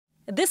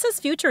This is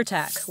Future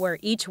Tech, where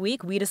each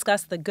week we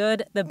discuss the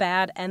good, the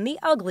bad, and the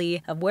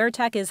ugly of where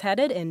tech is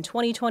headed in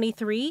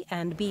 2023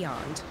 and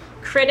beyond.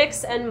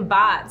 Critics and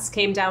bots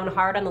came down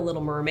hard on The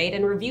Little Mermaid,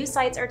 and review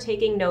sites are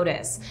taking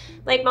notice.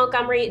 Blake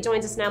Montgomery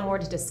joins us now more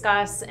to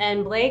discuss.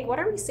 And Blake, what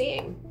are we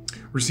seeing?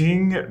 We're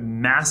seeing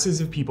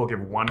masses of people give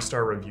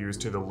one-star reviews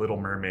to The Little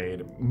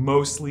Mermaid,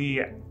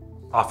 mostly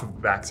off of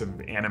the backs of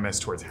animus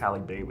towards Halle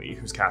Bailey,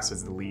 who's cast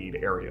as the lead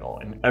Ariel.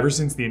 And ever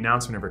since the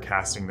announcement of her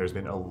casting, there's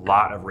been a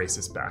lot of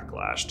racist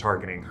backlash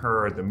targeting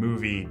her, the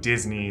movie,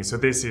 Disney. So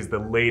this is the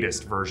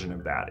latest version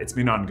of that. It's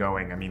been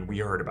ongoing. I mean, we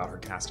heard about her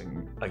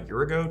casting a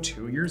year ago,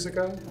 2 years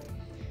ago.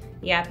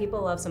 Yeah,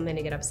 people love something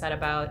to get upset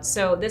about.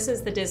 So this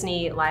is the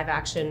Disney live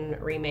action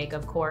remake,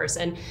 of course.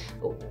 And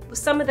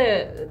some of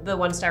the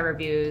one-star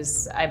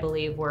reviews, I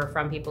believe, were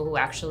from people who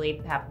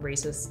actually have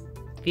racist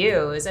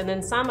views, and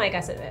then some, I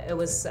guess it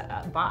was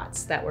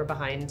bots that were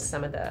behind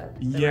some of the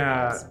reviews.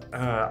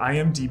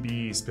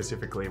 IMDb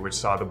specifically, which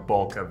saw the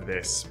bulk of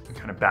this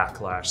kind of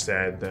backlash,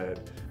 said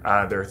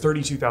that there are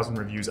 32,000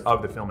 reviews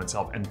of the film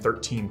itself, and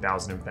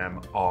 13,000 of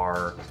them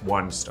are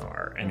one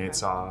star, and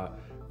it's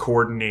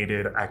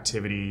coordinated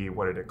activity,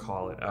 what did it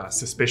call it?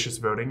 Suspicious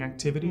voting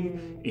activity.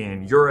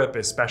 In Europe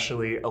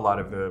especially, a lot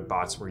of the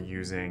bots were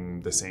using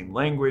the same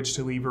language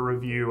to leave a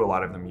review. A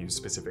lot of them use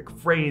specific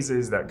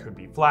phrases that could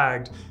be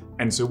flagged.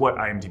 And so what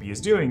IMDb is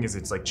doing is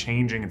it's like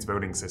changing its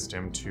voting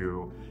system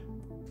to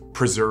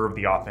preserve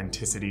the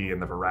authenticity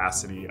and the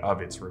veracity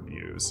of its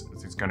reviews.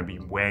 It's going to be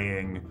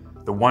weighing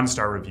the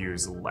one-star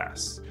reviews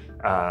less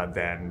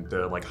than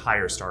the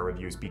higher star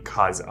reviews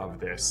because of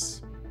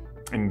this,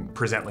 and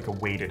present like a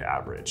weighted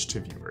average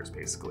to viewers,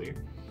 basically.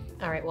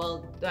 All right,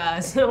 well,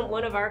 so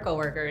one of our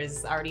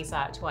coworkers already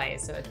saw it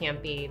twice, so it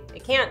can't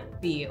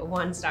be a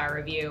one-star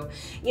review.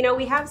 You know,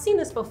 we have seen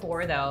this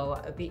before,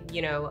 though.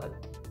 You know,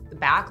 the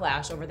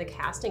backlash over the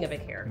casting of a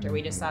character.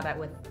 We just saw that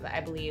with,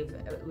 I believe,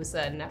 it was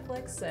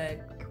Netflix,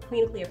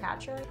 Queen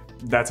Cleopatra.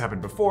 That's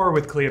happened before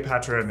with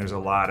Cleopatra, and there's a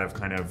lot of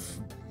kind of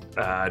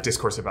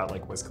discourse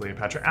about was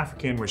Cleopatra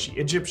African? Was she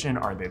Egyptian?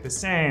 Are they the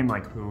same?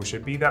 Who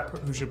should be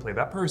who should play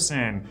that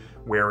person?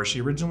 Where was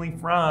she originally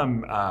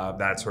from?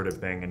 That sort of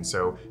thing. And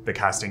so the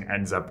casting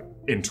ends up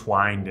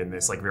entwined in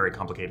this very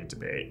complicated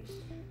debate.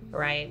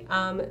 Right.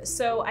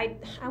 So I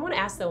want to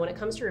ask though, when it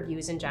comes to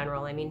reviews in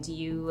general, I mean, do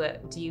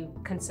you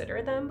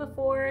consider them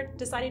before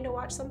deciding to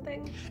watch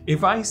something?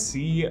 If I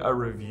see a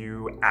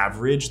review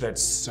average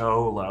that's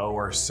so low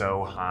or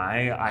so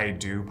high, I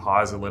do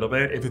pause a little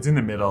bit. If it's in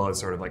the middle,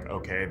 it's sort of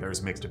okay,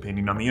 there's mixed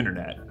opinion on the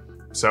internet.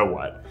 So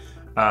what?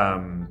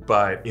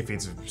 But if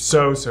it's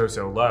so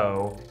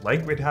low,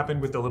 like it happened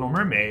with The Little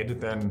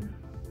Mermaid, then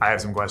I have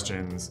some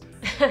questions.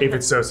 If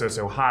it's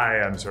so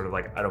high, I'm sort of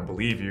I don't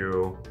believe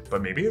you,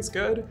 but maybe it's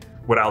good.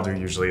 What I'll do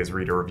usually is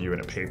read a review in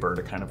a paper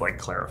to kind of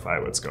clarify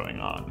what's going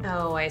on.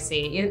 Oh, I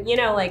see. You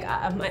know,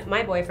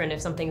 my boyfriend, if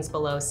something's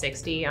below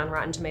 60 on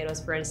Rotten Tomatoes,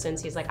 for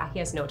instance, he's he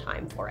has no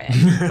time for it.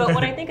 But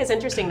what I think is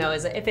interesting though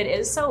is if it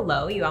is so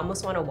low, you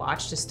almost want to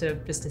watch just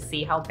to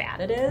see how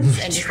bad it is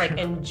and just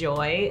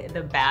enjoy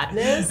the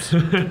badness.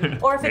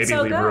 Or if it's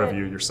so good. Maybe leave a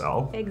review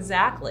yourself.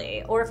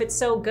 Exactly. Or if it's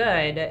so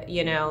good,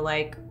 you know,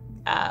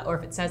 or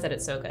if it says that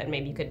it's so good,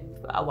 maybe you could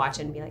watch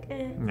it and be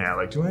eh.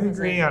 Yeah, do I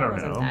agree? I don't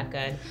know. It wasn't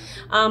that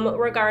good.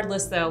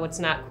 Regardless though, what's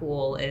not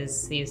cool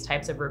is these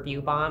types of review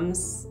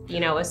bombs, you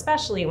know,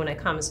 especially when it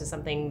comes to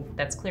something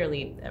that's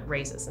clearly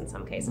racist in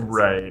some cases.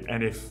 Right,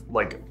 and if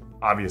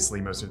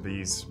obviously most of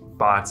these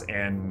bots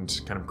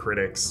and kind of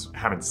critics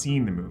haven't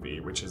seen the movie,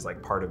 which is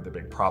part of the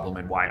big problem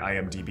and why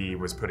IMDb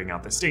was putting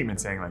out the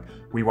statement saying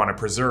we want to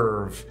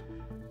preserve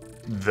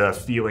the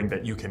feeling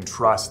that you can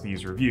trust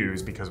these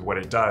reviews, because what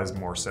it does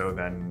more so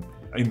than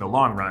in the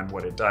long run,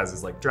 what it does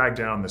is drag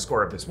down the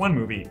score of this one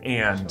movie,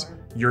 and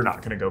you're not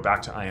going to go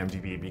back to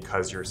IMDb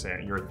because you're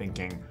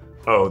thinking,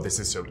 oh, this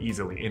is so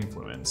easily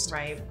influenced.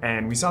 Right.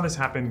 And we saw this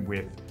happen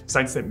with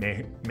sites that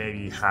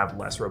maybe have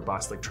less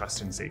robust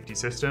trust and safety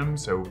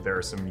systems. So there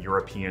are some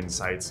European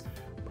sites.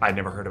 I'd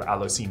never heard of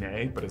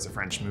Allociné, but it's a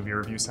French movie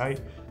review site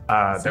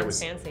that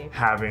was fancy.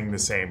 Having the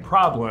same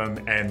problem,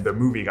 and the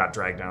movie got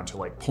dragged down to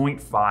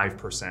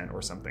 0.5%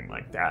 or something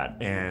like that.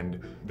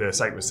 And the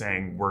site was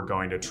saying, we're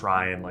going to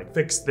try and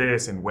fix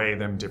this and weigh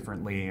them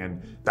differently.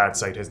 And that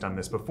site has done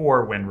this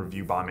before when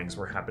review bombings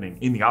were happening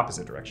in the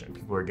opposite direction.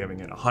 People are giving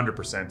it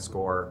 100%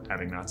 score,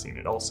 having not seen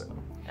it also.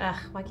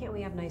 Why can't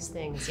we have nice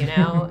things, you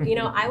know? You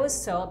know, I was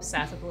so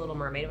obsessed with The Little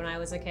Mermaid when I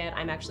was a kid.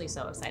 I'm actually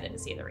so excited to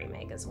see the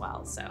remake as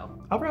well,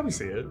 so. I'll probably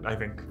see it. I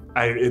think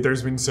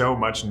there's been so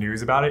much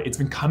news about it. It's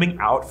been coming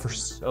out for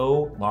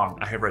so long.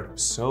 I have read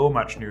so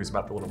much news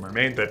about The Little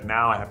Mermaid that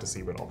now I have to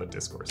see what all the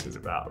discourse is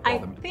about. I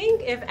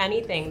think, if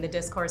anything, the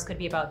discourse could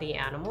be about the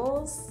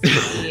animals,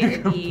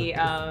 the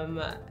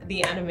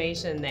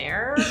animation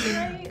there,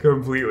 right?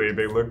 Completely.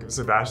 They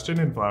Sebastian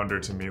and Flounder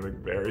to me look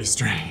very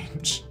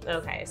strange.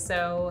 Okay,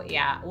 so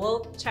yeah,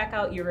 we'll check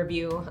out your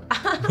review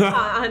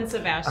on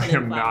Sebastian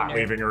and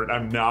Flounder.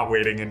 I'm not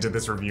wading into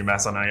this review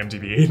mess on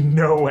IMDb.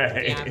 No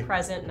way. Yeah,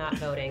 present, not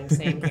voting,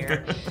 same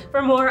here.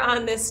 For more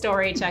on this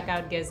story, check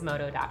out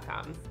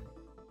Gizmodo.com.